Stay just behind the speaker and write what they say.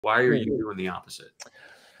Why are you doing the opposite?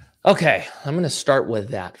 Okay, I'm going to start with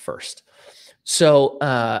that first. So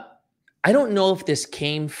I don't know if this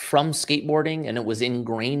came from skateboarding and it was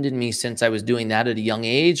ingrained in me since I was doing that at a young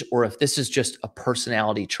age, or if this is just a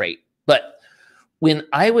personality trait. But when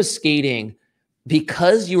I was skating,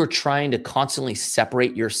 because you were trying to constantly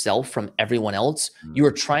separate yourself from everyone else, you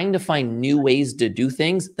were trying to find new ways to do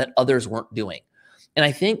things that others weren't doing. And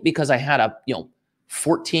I think because I had a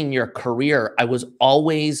 14-year career, I was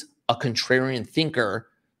always a contrarian thinker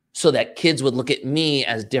so that kids would look at me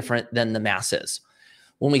as different than the masses.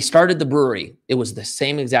 When we started the brewery, it was the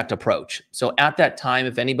same exact approach. So at that time,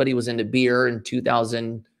 if anybody was into beer in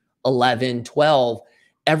 2011, 12,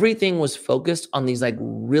 everything was focused on these like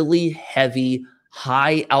really heavy,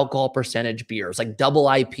 high alcohol percentage beers, like double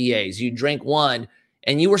IPAs. You drank one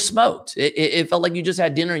and you were smoked. It felt like you just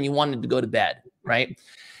had dinner and you wanted to go to bed, right?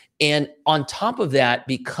 And on top of that,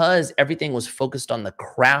 because everything was focused on the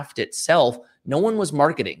craft itself, no one was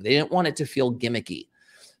marketing. They didn't want it to feel gimmicky.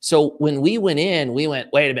 So when we went in, we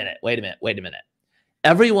went, wait a minute.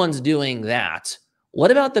 Everyone's doing that.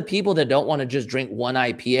 What about the people that don't want to just drink one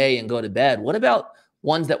IPA and go to bed? What about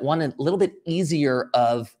ones that want a little bit easier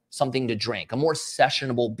of something to drink, a more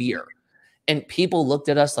sessionable beer? And people looked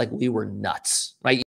at us like we were nuts, right?